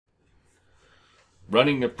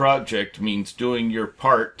Running a project means doing your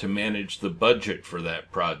part to manage the budget for that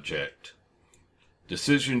project.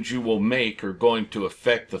 Decisions you will make are going to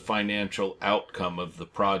affect the financial outcome of the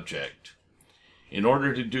project. In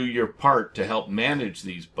order to do your part to help manage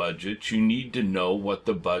these budgets, you need to know what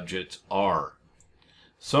the budgets are.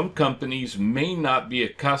 Some companies may not be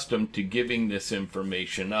accustomed to giving this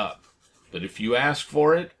information up, but if you ask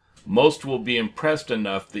for it, most will be impressed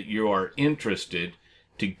enough that you are interested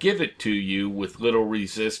to give it to you with little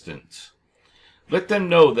resistance. Let them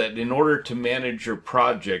know that in order to manage your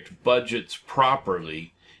project budgets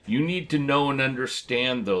properly, you need to know and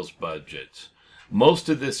understand those budgets. Most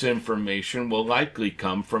of this information will likely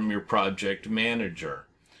come from your project manager.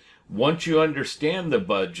 Once you understand the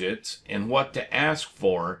budgets and what to ask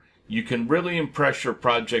for, you can really impress your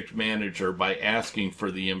project manager by asking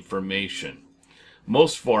for the information.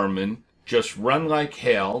 Most foremen just run like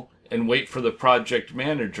hell and wait for the project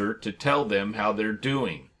manager to tell them how they're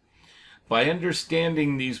doing. By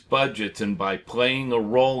understanding these budgets and by playing a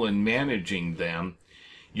role in managing them,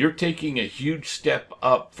 you're taking a huge step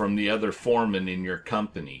up from the other foremen in your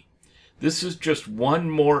company. This is just one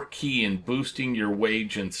more key in boosting your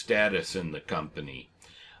wage and status in the company.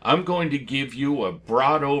 I'm going to give you a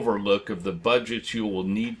broad overlook of the budgets you will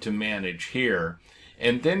need to manage here,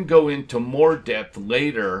 and then go into more depth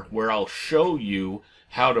later where I'll show you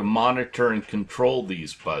how to monitor and control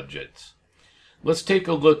these budgets. Let's take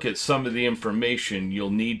a look at some of the information you'll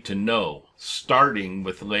need to know, starting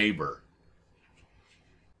with labor.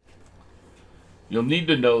 You'll need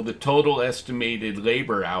to know the total estimated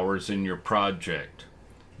labor hours in your project,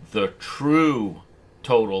 the true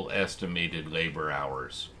total estimated labor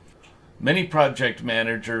hours. Many project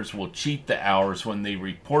managers will cheat the hours when they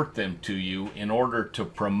report them to you in order to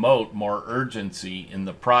promote more urgency in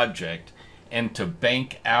the project and to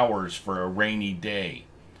bank hours for a rainy day.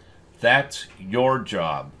 That's your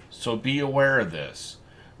job, so be aware of this.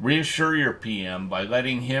 Reassure your PM by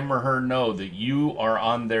letting him or her know that you are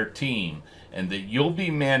on their team and that you'll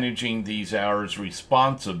be managing these hours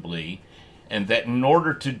responsibly, and that in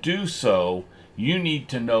order to do so, you need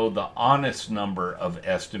to know the honest number of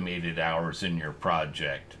estimated hours in your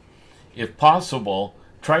project. If possible,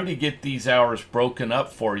 try to get these hours broken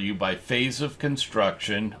up for you by phase of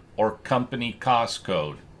construction or company cost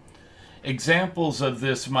code. Examples of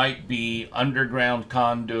this might be underground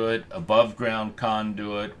conduit, above ground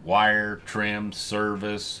conduit, wire, trim,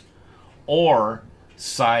 service, or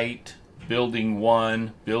site, building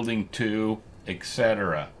 1, building 2,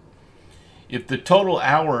 etc. If the total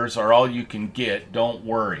hours are all you can get, don't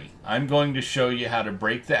worry. I'm going to show you how to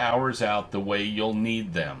break the hours out the way you'll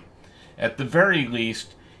need them. At the very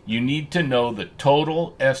least, you need to know the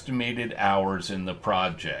total estimated hours in the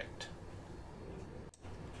project.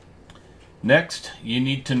 Next, you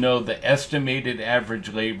need to know the estimated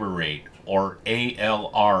average labor rate, or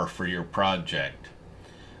ALR, for your project.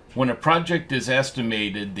 When a project is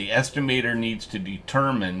estimated, the estimator needs to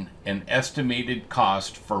determine an estimated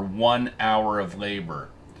cost for 1 hour of labor.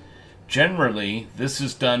 Generally, this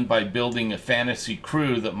is done by building a fantasy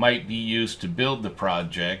crew that might be used to build the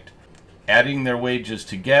project, adding their wages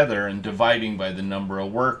together and dividing by the number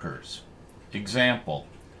of workers. Example: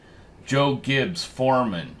 Joe Gibbs,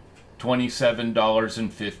 foreman,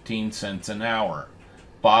 $27.15 an hour.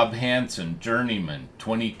 Bob Hanson, journeyman,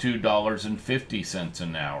 $22.50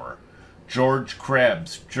 an hour. George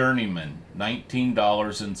Krebs, journeyman,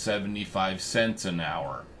 $19.75 an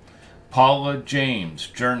hour. Paula James,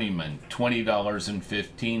 journeyman,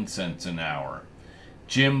 $20.15 an hour.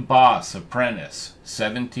 Jim Boss, apprentice,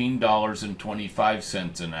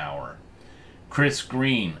 $17.25 an hour. Chris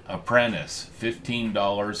Green, apprentice,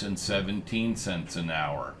 $15.17 an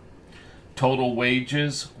hour. Total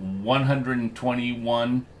wages,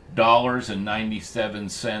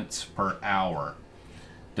 $121.97 per hour.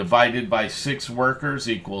 Divided by 6 workers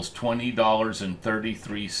equals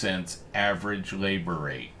 $20.33 average labor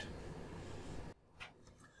rate.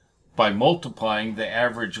 By multiplying the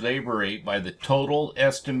average labor rate by the total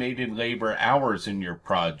estimated labor hours in your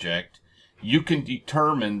project, you can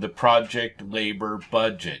determine the project labor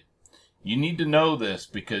budget. You need to know this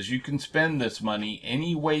because you can spend this money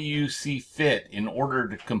any way you see fit in order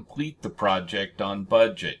to complete the project on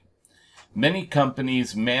budget. Many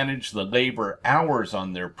companies manage the labor hours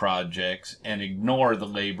on their projects and ignore the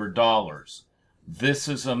labor dollars. This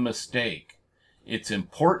is a mistake. It's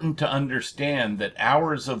important to understand that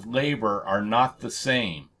hours of labor are not the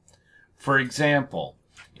same. For example,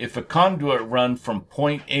 if a conduit run from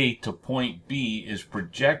point A to point B is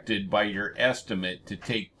projected by your estimate to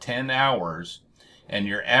take 10 hours, and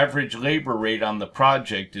your average labor rate on the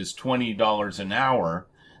project is $20 an hour,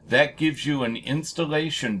 That gives you an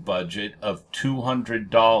installation budget of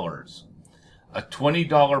 $200. A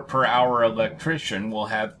 $20 per hour electrician will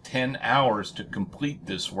have 10 hours to complete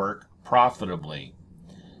this work profitably.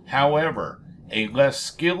 However, a less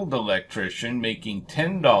skilled electrician making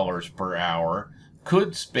 $10 per hour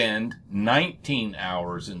could spend 19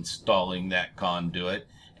 hours installing that conduit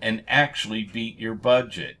and actually beat your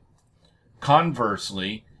budget.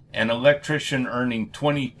 Conversely, an electrician earning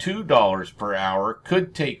 $22 per hour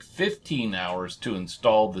could take 15 hours to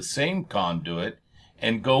install the same conduit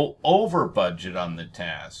and go over budget on the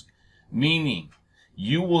task, meaning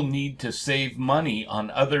you will need to save money on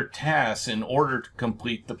other tasks in order to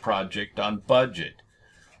complete the project on budget.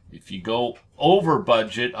 If you go over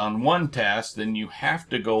budget on one task, then you have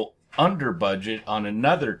to go under budget on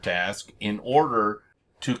another task in order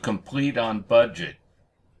to complete on budget.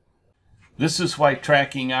 This is why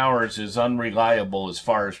tracking hours is unreliable as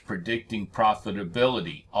far as predicting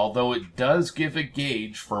profitability, although it does give a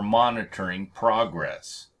gauge for monitoring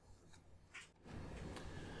progress.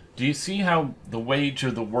 Do you see how the wage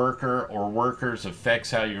of the worker or workers affects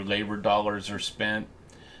how your labor dollars are spent?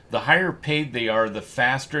 The higher paid they are, the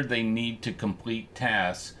faster they need to complete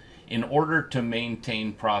tasks in order to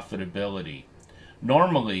maintain profitability.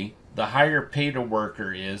 Normally, the higher paid a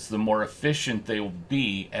worker is, the more efficient they will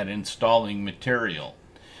be at installing material.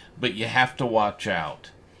 But you have to watch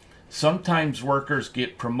out. Sometimes workers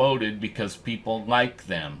get promoted because people like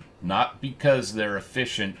them, not because they're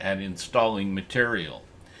efficient at installing material.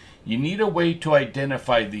 You need a way to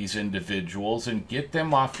identify these individuals and get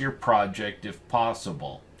them off your project if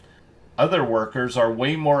possible. Other workers are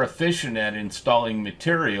way more efficient at installing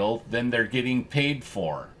material than they're getting paid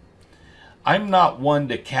for. I'm not one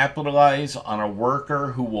to capitalize on a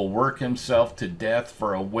worker who will work himself to death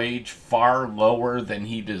for a wage far lower than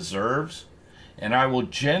he deserves, and I will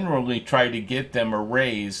generally try to get them a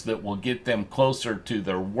raise that will get them closer to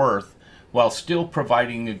their worth while still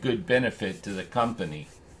providing a good benefit to the company.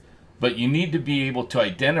 But you need to be able to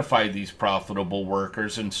identify these profitable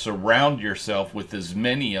workers and surround yourself with as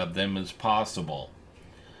many of them as possible.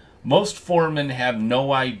 Most foremen have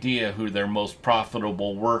no idea who their most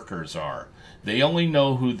profitable workers are. They only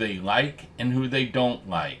know who they like and who they don't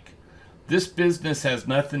like. This business has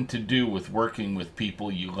nothing to do with working with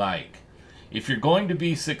people you like. If you're going to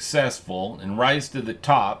be successful and rise to the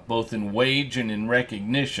top, both in wage and in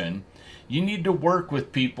recognition, you need to work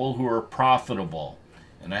with people who are profitable.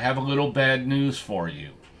 And I have a little bad news for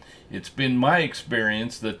you. It's been my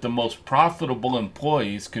experience that the most profitable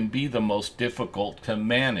employees can be the most difficult to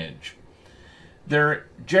manage. They're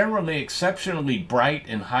generally exceptionally bright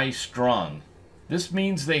and high-strung. This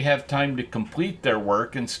means they have time to complete their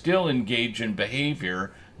work and still engage in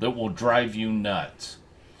behavior that will drive you nuts.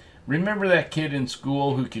 Remember that kid in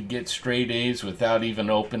school who could get straight A's without even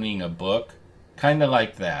opening a book? Kind of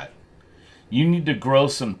like that. You need to grow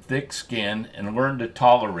some thick skin and learn to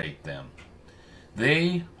tolerate them.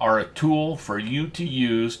 They are a tool for you to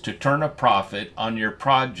use to turn a profit on your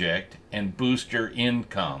project and boost your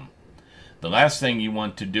income. The last thing you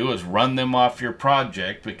want to do is run them off your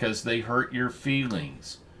project because they hurt your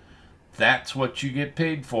feelings. That's what you get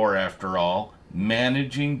paid for, after all,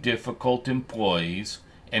 managing difficult employees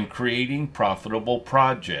and creating profitable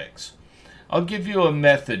projects. I'll give you a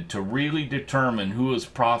method to really determine who is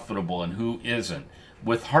profitable and who isn't,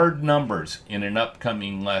 with hard numbers in an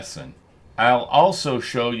upcoming lesson. I'll also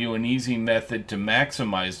show you an easy method to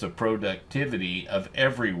maximize the productivity of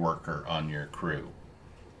every worker on your crew.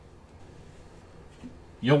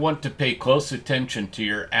 You'll want to pay close attention to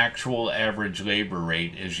your actual average labor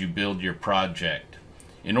rate as you build your project.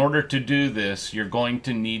 In order to do this, you're going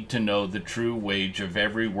to need to know the true wage of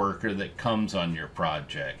every worker that comes on your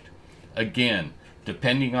project. Again,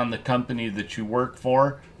 depending on the company that you work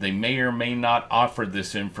for, they may or may not offer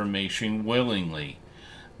this information willingly.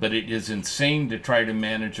 But it is insane to try to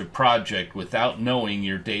manage a project without knowing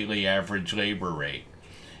your daily average labor rate.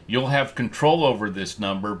 You'll have control over this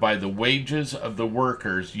number by the wages of the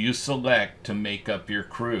workers you select to make up your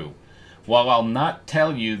crew. While I'll not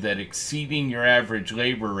tell you that exceeding your average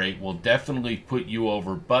labor rate will definitely put you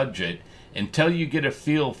over budget, until you get a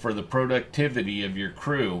feel for the productivity of your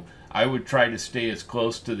crew, I would try to stay as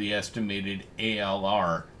close to the estimated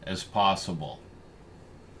ALR as possible.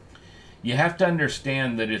 You have to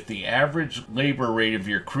understand that if the average labor rate of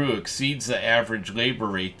your crew exceeds the average labor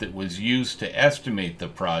rate that was used to estimate the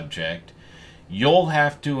project, you'll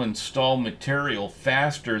have to install material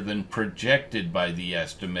faster than projected by the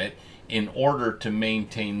estimate in order to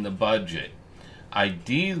maintain the budget.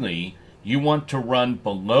 Ideally, you want to run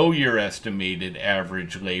below your estimated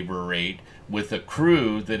average labor rate with a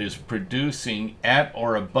crew that is producing at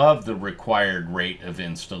or above the required rate of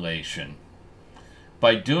installation.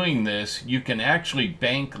 By doing this, you can actually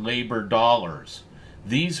bank labor dollars.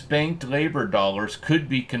 These banked labor dollars could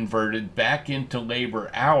be converted back into labor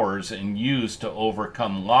hours and used to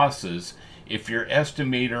overcome losses if your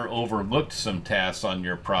estimator overlooked some tasks on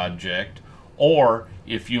your project, or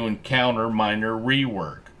if you encounter minor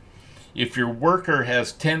rework. If your worker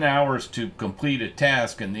has 10 hours to complete a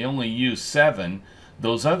task and they only use 7,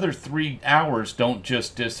 those other 3 hours don't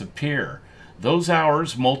just disappear. Those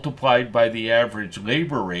hours multiplied by the average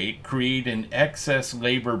labor rate create an excess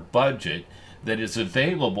labor budget that is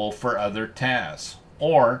available for other tasks.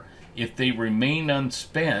 Or, if they remain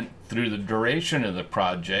unspent through the duration of the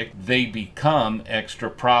project, they become extra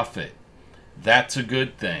profit. That's a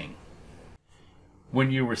good thing. When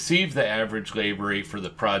you receive the average labor rate for the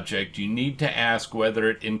project, you need to ask whether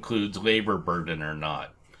it includes labor burden or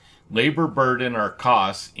not. Labor burden are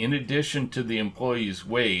costs in addition to the employee's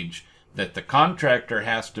wage that the contractor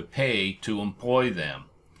has to pay to employ them.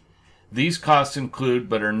 These costs include,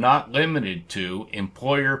 but are not limited to,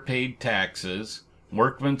 employer-paid taxes,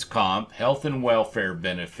 workman's comp, health and welfare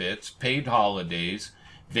benefits, paid holidays,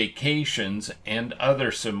 vacations, and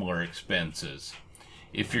other similar expenses.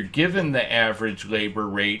 If you're given the average labor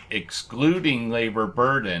rate excluding labor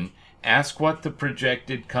burden, ask what the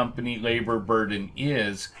projected company labor burden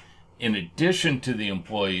is in addition to the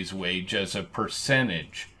employee's wage as a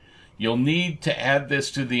percentage. You'll need to add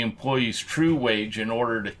this to the employee's true wage in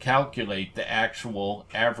order to calculate the actual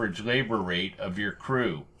average labor rate of your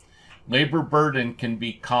crew. Labor burden can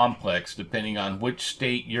be complex depending on which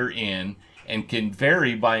state you're in and can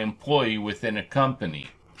vary by employee within a company.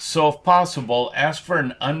 So if possible, ask for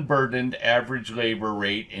an unburdened average labor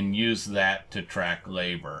rate and use that to track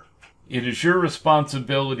labor. It is your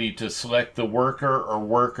responsibility to select the worker or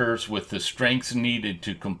workers with the strengths needed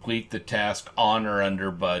to complete the task on or under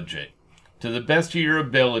budget. To the best of your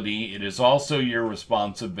ability, it is also your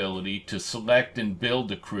responsibility to select and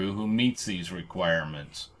build a crew who meets these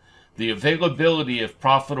requirements. The availability of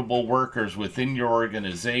profitable workers within your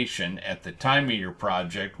organization at the time of your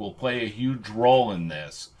project will play a huge role in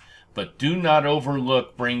this, but do not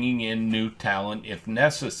overlook bringing in new talent if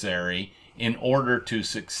necessary in order to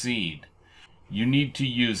succeed. You need to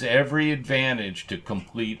use every advantage to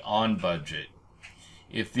complete on budget.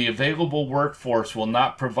 If the available workforce will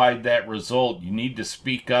not provide that result, you need to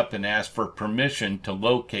speak up and ask for permission to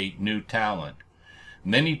locate new talent.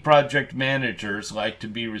 Many project managers like to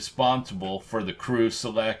be responsible for the crew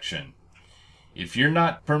selection. If you're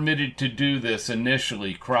not permitted to do this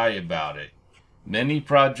initially, cry about it. Many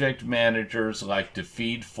project managers like to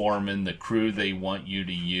feed foremen the crew they want you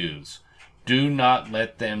to use. Do not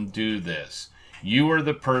let them do this. You are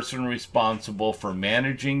the person responsible for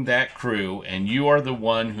managing that crew, and you are the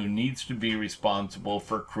one who needs to be responsible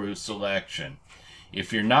for crew selection.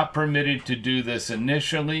 If you're not permitted to do this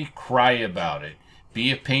initially, cry about it. Be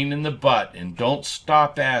a pain in the butt and don't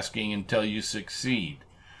stop asking until you succeed.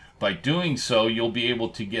 By doing so, you'll be able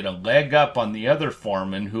to get a leg up on the other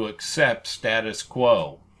foreman who accepts status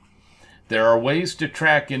quo. There are ways to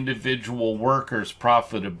track individual workers'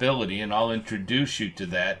 profitability, and I'll introduce you to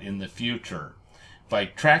that in the future. By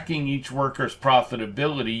tracking each worker's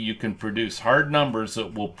profitability, you can produce hard numbers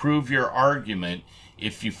that will prove your argument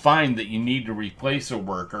if you find that you need to replace a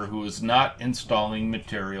worker who is not installing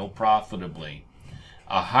material profitably.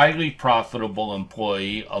 A highly profitable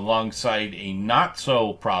employee alongside a not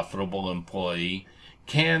so profitable employee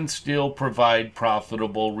can still provide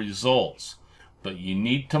profitable results, but you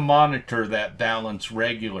need to monitor that balance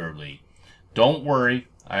regularly. Don't worry,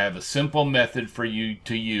 I have a simple method for you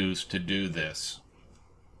to use to do this.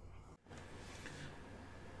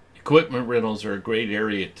 Equipment rentals are a great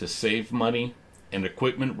area to save money, and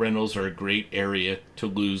equipment rentals are a great area to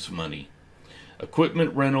lose money.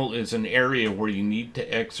 Equipment rental is an area where you need to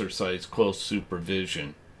exercise close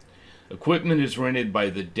supervision. Equipment is rented by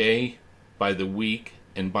the day, by the week,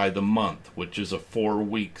 and by the month, which is a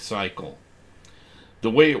 4-week cycle. The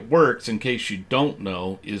way it works, in case you don't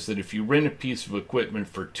know, is that if you rent a piece of equipment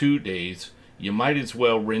for 2 days, you might as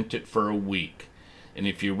well rent it for a week. And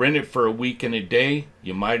if you rent it for a week and a day,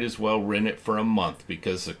 you might as well rent it for a month,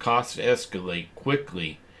 because the costs escalate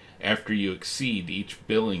quickly after you exceed each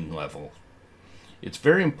billing level. It's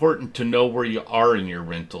very important to know where you are in your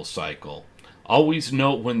rental cycle. Always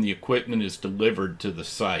note when the equipment is delivered to the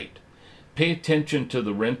site. Pay attention to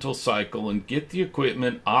the rental cycle and get the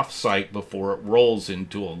equipment off-site before it rolls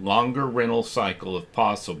into a longer rental cycle if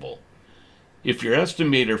possible. If your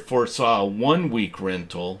estimator foresaw a 1-week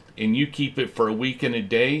rental and you keep it for a week and a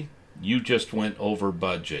day, you just went over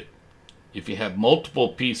budget. If you have multiple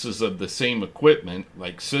pieces of the same equipment,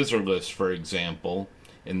 like scissor lifts for example,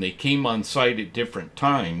 and they came on site at different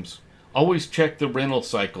times, always check the rental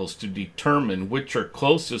cycles to determine which are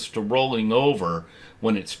closest to rolling over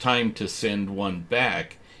when it's time to send one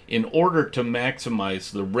back, in order to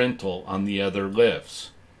maximize the rental on the other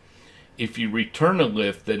lifts. If you return a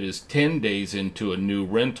lift that is 10 days into a new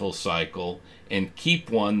rental cycle and keep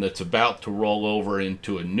one that's about to roll over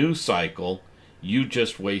into a new cycle, you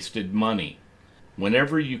just wasted money.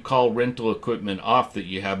 Whenever you call rental equipment off that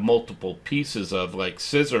you have multiple pieces of, like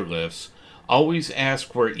scissor lifts, always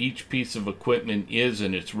ask where each piece of equipment is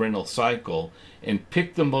in its rental cycle and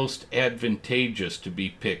pick the most advantageous to be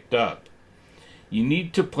picked up. You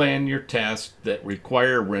need to plan your tasks that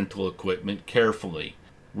require rental equipment carefully.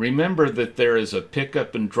 Remember that there is a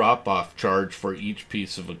pickup and drop-off charge for each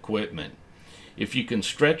piece of equipment. If you can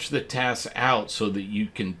stretch the tasks out so that you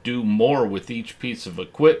can do more with each piece of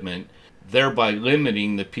equipment, thereby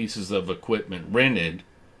limiting the pieces of equipment rented,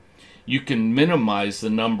 you can minimize the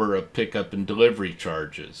number of pickup and delivery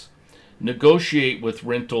charges. Negotiate with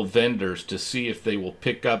rental vendors to see if they will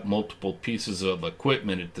pick up multiple pieces of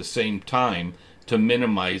equipment at the same time to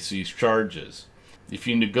minimize these charges. If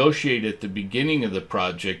you negotiate at the beginning of the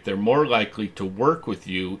project, they're more likely to work with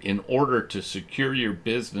you in order to secure your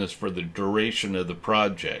business for the duration of the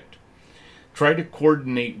project. Try to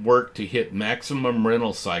coordinate work to hit maximum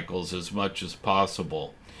rental cycles as much as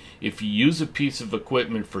possible. If you use a piece of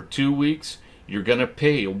equipment for 2 weeks, you're going to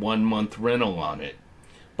pay a 1-month rental on it.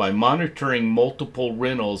 By monitoring multiple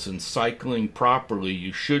rentals and cycling properly,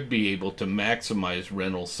 you should be able to maximize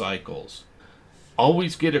rental cycles.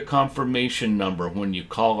 Always get a confirmation number when you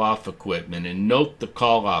call off equipment and note the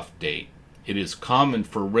call-off date. It is common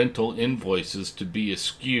for rental invoices to be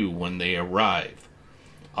askew when they arrive.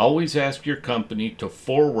 Always ask your company to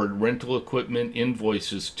forward rental equipment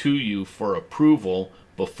invoices to you for approval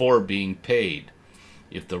before being paid.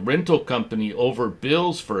 If the rental company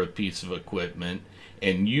overbills for a piece of equipment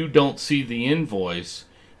and you don't see the invoice,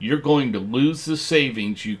 you're going to lose the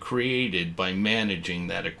savings you created by managing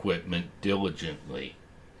that equipment diligently.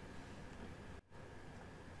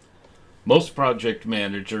 Most project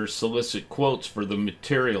managers solicit quotes for the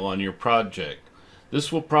material on your project.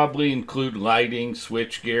 This will probably include lighting,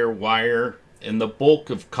 switchgear, wire, and the bulk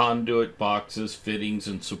of conduit, boxes, fittings,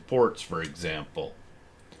 and supports, for example.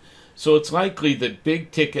 So it's likely that big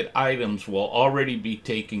ticket items will already be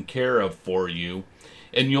taken care of for you,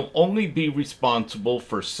 and you'll only be responsible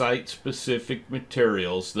for site-specific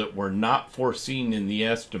materials that were not foreseen in the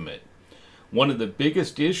estimate. One of the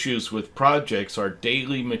biggest issues with projects are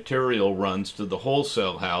daily material runs to the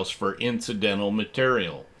wholesale house for incidental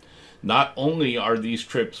material. Not only are these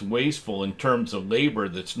trips wasteful in terms of labor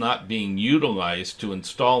that's not being utilized to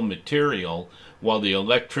install material while the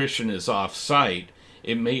electrician is off-site,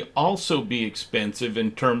 it may also be expensive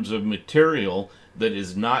in terms of material that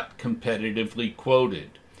is not competitively quoted.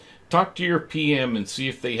 Talk to your PM and see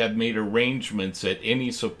if they have made arrangements at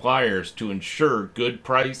any suppliers to ensure good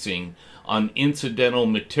pricing on incidental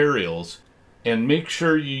materials, and make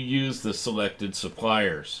sure you use the selected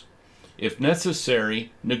suppliers. If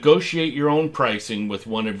necessary, negotiate your own pricing with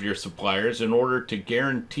one of your suppliers in order to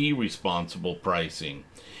guarantee responsible pricing.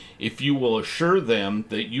 If you will assure them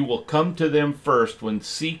that you will come to them first when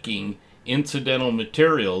seeking incidental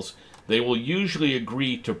materials, they will usually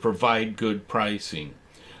agree to provide good pricing.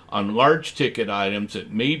 On large ticket items,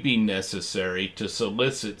 it may be necessary to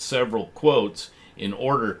solicit several quotes in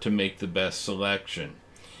order to make the best selection.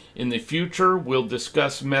 In the future, we'll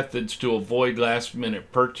discuss methods to avoid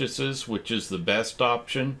last-minute purchases, which is the best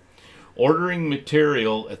option. Ordering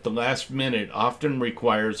material at the last minute often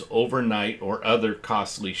requires overnight or other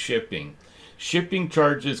costly shipping. Shipping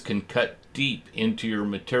charges can cut deep into your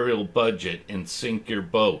material budget and sink your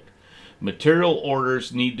boat. Material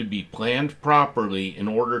orders need to be planned properly in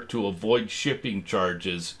order to avoid shipping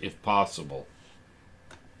charges if possible.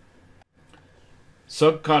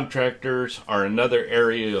 Subcontractors are another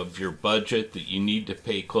area of your budget that you need to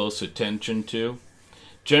pay close attention to.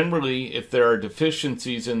 Generally, if there are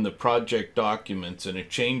deficiencies in the project documents and a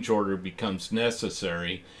change order becomes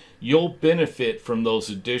necessary, you'll benefit from those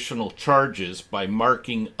additional charges by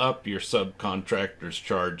marking up your subcontractor's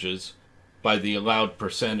charges by the allowed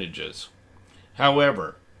percentages.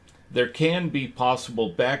 However, there can be possible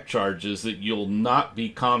back charges that you'll not be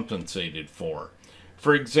compensated for.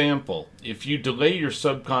 For example, if you delay your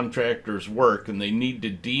subcontractor's work and they need to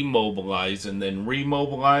demobilize and then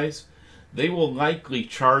remobilize, they will likely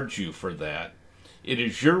charge you for that. It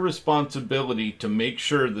is your responsibility to make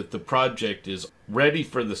sure that the project is ready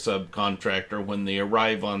for the subcontractor when they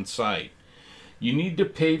arrive on site. You need to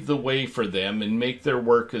pave the way for them and make their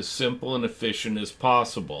work as simple and efficient as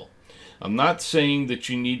possible. I'm not saying that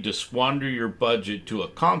you need to squander your budget to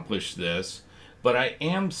accomplish this, but I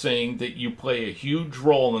am saying that you play a huge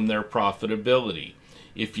role in their profitability.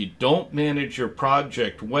 If you don't manage your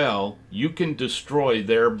project well, you can destroy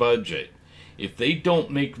their budget. If they don't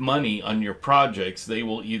make money on your projects, they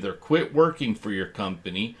will either quit working for your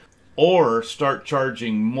company or start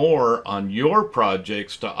charging more on your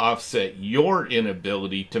projects to offset your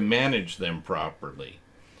inability to manage them properly.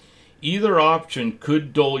 Either option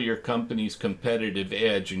could dull your company's competitive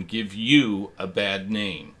edge and give you a bad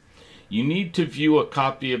name. You need to view a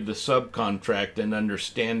copy of the subcontract and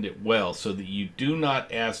understand it well so that you do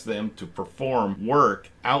not ask them to perform work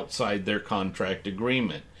outside their contract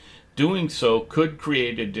agreement. Doing so could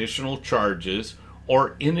create additional charges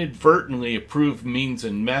or inadvertently approve means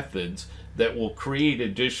and methods that will create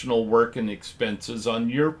additional work and expenses on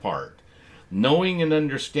your part. Knowing and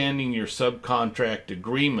understanding your subcontract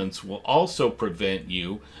agreements will also prevent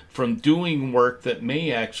you from doing work that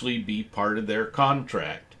may actually be part of their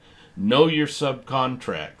contract. Know your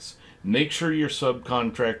subcontracts. Make sure your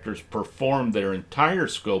subcontractors perform their entire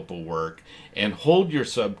scope of work and hold your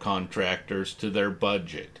subcontractors to their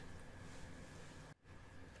budget.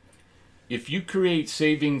 If you create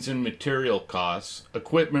savings in material costs,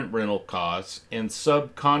 equipment rental costs, and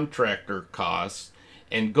subcontractor costs,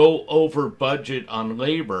 and go over budget on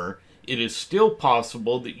labor, it is still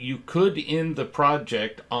possible that you could end the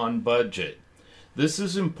project on budget. This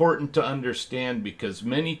is important to understand because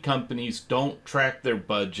many companies don't track their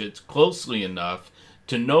budgets closely enough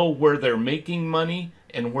to know where they're making money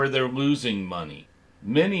and where they're losing money.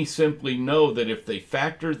 Many simply know that if they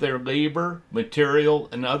factor their labor, material,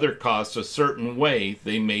 and other costs a certain way,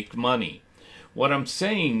 they make money. What I'm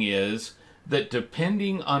saying is that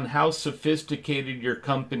depending on how sophisticated your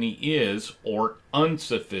company is or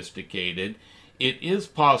unsophisticated, it is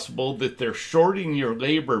possible that they're shorting your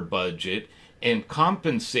labor budget and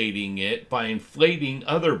compensating it by inflating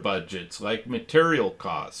other budgets like material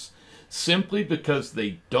costs, simply because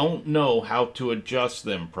they don't know how to adjust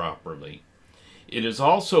them properly. It is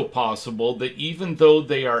also possible that even though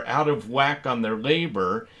they are out of whack on their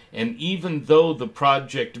labor, and even though the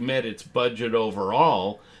project met its budget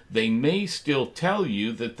overall, they may still tell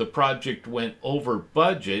you that the project went over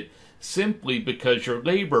budget simply because your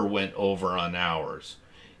labor went over on hours.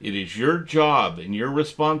 It is your job and your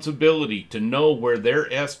responsibility to know where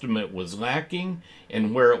their estimate was lacking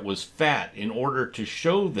and where it was fat in order to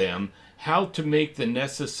show them how to make the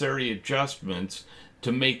necessary adjustments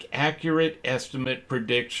to make accurate estimate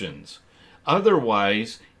predictions.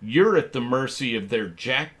 Otherwise, you're at the mercy of their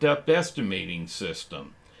jacked up estimating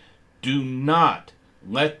system. Do not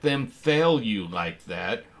let them fail you like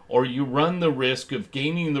that, or you run the risk of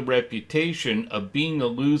gaining the reputation of being a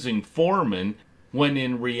losing foreman when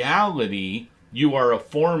in reality you are a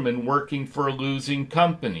foreman working for a losing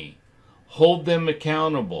company. Hold them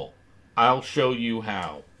accountable. I'll show you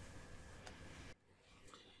how.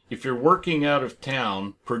 If you're working out of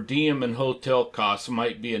town, per diem and hotel costs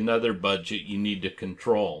might be another budget you need to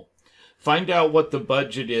control. Find out what the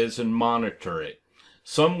budget is and monitor it.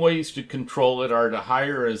 Some ways to control it are to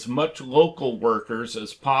hire as much local workers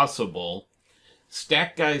as possible,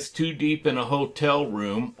 stack guys too deep in a hotel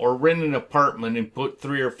room, or rent an apartment and put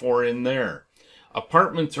 3 or 4 in there.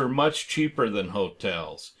 Apartments are much cheaper than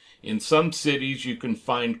hotels. In some cities you can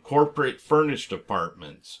find corporate furnished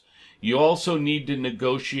apartments. You also need to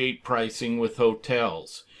negotiate pricing with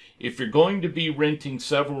hotels. If you're going to be renting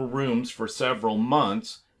several rooms for several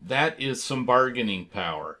months, that is some bargaining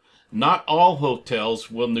power. Not all hotels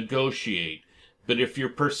will negotiate, but if you're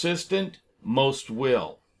persistent, most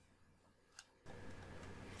will.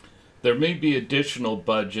 There may be additional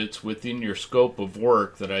budgets within your scope of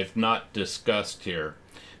work that I've not discussed here.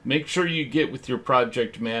 Make sure you get with your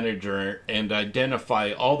project manager and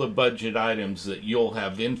identify all the budget items that you'll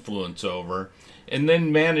have influence over, and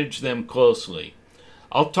then manage them closely.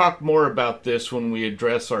 I'll talk more about this when we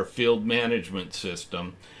address our field management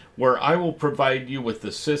system, where I will provide you with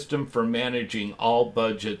a system for managing all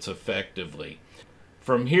budgets effectively.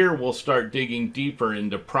 From here, we'll start digging deeper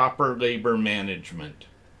into proper labor management.